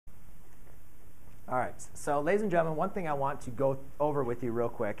All right, so ladies and gentlemen, one thing I want to go over with you real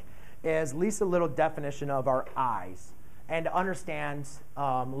quick is at least a little definition of our i's and to understand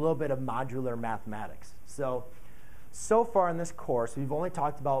a little bit of modular mathematics. So far in this course, we've only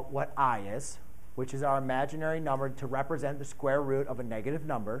talked about what I is, which is our imaginary number to represent the square root of a negative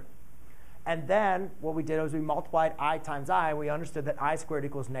number. And then what we did was we multiplied I times I, and we understood that I squared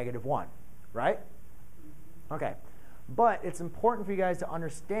equals -1, right? Okay, but it's important for you guys to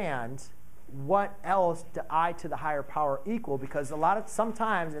understand what else to I to the higher power equal, because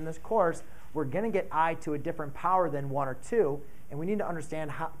sometimes in this course we're going to get I to a different power than 1 or 2, and we need to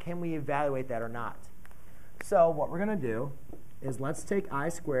understand how can we evaluate that or not. So what we're going to do is let's take I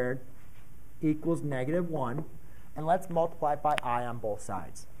squared equals -1, and let's multiply it by I on both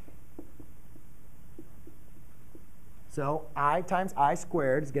sides. So I times I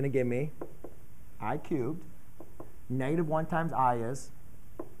squared is going to give me I cubed. -1 times I is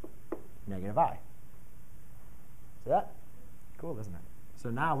 -I. See that? Cool, isn't it? So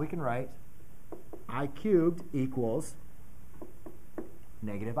now we can write I cubed equals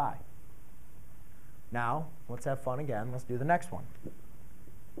 -I. Now, let's have fun again. Let's do the next one.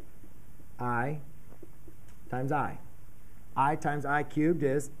 I times I. I times I cubed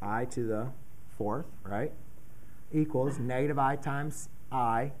is I to the 4th, right? Equals -I times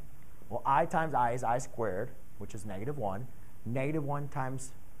I. Well, I times I is I squared, which is -1. -1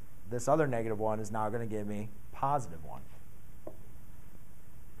 times this other -1 is now going to give me +1.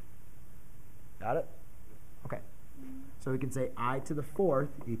 Got it? Okay. So we can say I to the 4th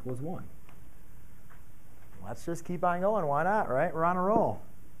equals 1. Let's just keep on going. Why not, right? We're on a roll.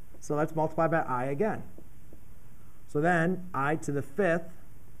 So let's multiply by I again. So then I to the 5th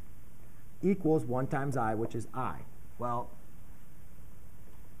equals 1 times I, which is I. Well,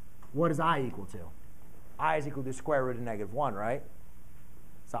 what is I equal to? I is equal to the square root of -1, right?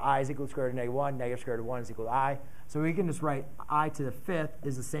 So I is equal to square root of -1. Negative square root of 1 is equal to I. So we can just write I to the 5th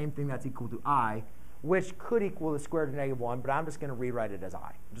is the same thing that's equal to I, which could equal the square root of -1, but I'm just going to rewrite it as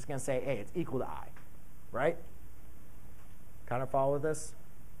I. I'm just going to say, hey, it's equal to I, right? Kind of follow this?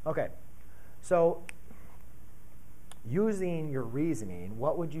 Okay. So using your reasoning,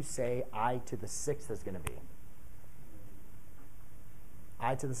 what would you say I to the 6th is going to be?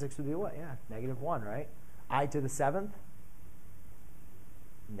 I to the 6th would be what? Yeah, -1, right? I to the 7th?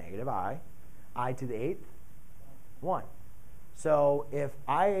 -I. I to the 8th? 1. So if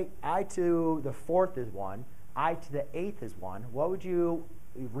I to the 4th is 1, I to the 8th is 1, what would you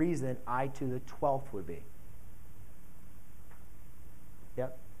reason I to the 12th would be?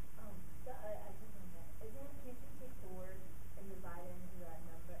 Yep. Can't you take 4 and divide it into that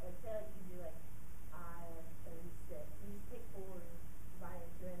number? Like, say like you do like I of 36. You just take 4 and divide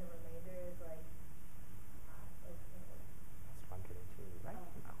it into it, and the remainder is like That's what I'm getting to right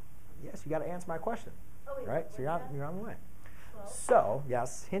now. Yes, you got to answer my question. Oh, wait, right? So you're on the way. 12? So,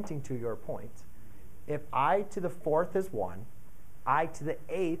 yes, hinting to your point, if I to the 4th is 1, I to the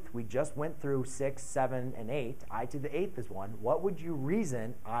 8th, we just went through 6, 7, and 8. I to the 8th is 1. What would you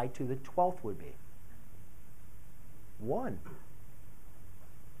reason I to the 12th would be? 1.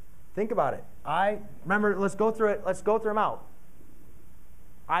 Think about it. Remember, let's go through it. Let's go through them out.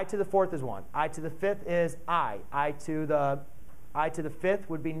 I to the 4th is 1. I to the 5th is I. I to the 5th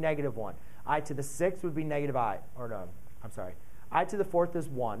would be -1. I to the 6th would be -I. Or no, I'm sorry. I to the 4th is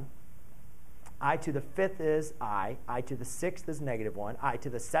 1. I to the 5th is I. I to the 6th is -1. I to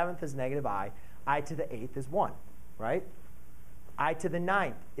the 7th is -I. I to the 8th is 1, right? I to the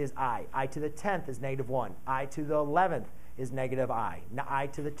 9th is I. I to the 10th is -1. I to the 11th is -I. Now I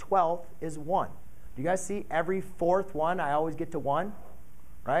to the 12th is 1. Do you guys see every 4th one I always get to 1?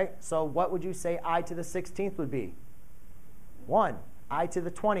 Right? So what would you say I to the 16th would be? 1. I to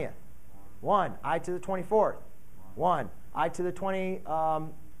the 20th. 1. I to the 24th. 1. I to the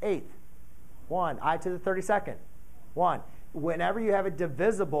 28th. 1. I to the 32nd. 1. Whenever you have it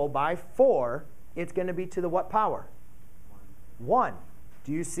divisible by 4, it's going to be to the what power? 1.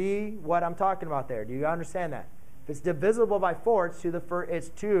 Do you see what I'm talking about there? Do you understand that? If it's divisible by 4, it's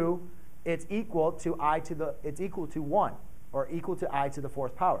equal to 1, or equal to I to the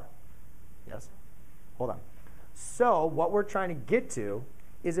 4th power. Yes? Hold on. So what we're trying to get to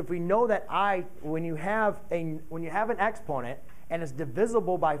is if we know that when you have an exponent and it's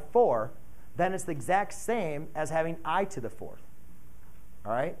divisible by 4, then it's the exact same as having I to the 4th.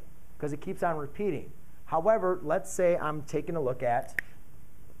 All right? Because it keeps on repeating. However, let's say I'm taking a look at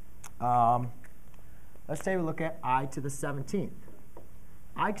I to the 17th.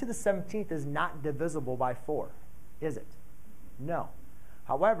 I to the 17th is not divisible by 4, is it? No.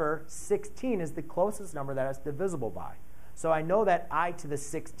 However, 16 is the closest number that it's divisible by. So I know that I to the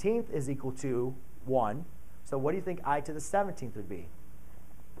 16th is equal to 1. So what do you think I to the 17th would be?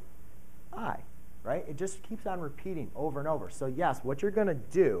 I, right? It just keeps on repeating over and over. So yes, what you're going to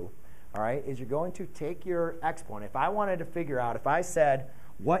do, all right, is you're going to take your exponent. If I wanted to figure out, if I said,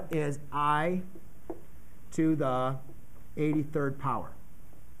 what is I to the 83rd power?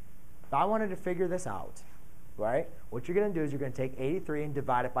 If I wanted to figure this out, right, what you're going to do is you're going to take 83 and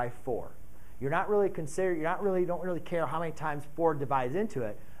divide it by 4. Don't really care how many times 4 divides into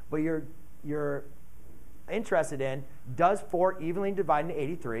it, but you're interested in, does 4 evenly divide into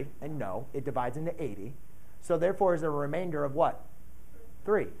 83? And no, it divides into 80. So therefore, is a remainder of what?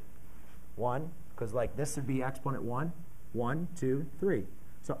 3. 1, because like this would be exponent 1, 1, 2, 3.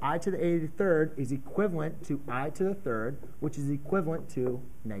 So I to the 83rd is equivalent to I to the 3rd, which is equivalent to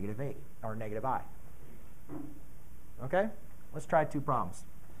negative 8, or negative I. Okay? Let's try 2 problems.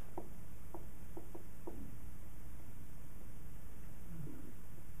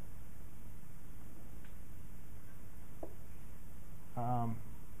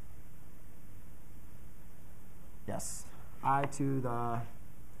 Yes, I to the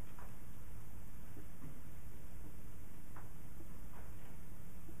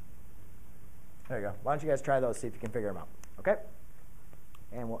there you go. Why don't you guys try those, see if you can figure them out. Okay?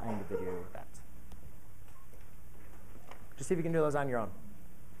 And we'll end the video with that. Just see if you can do those on your own.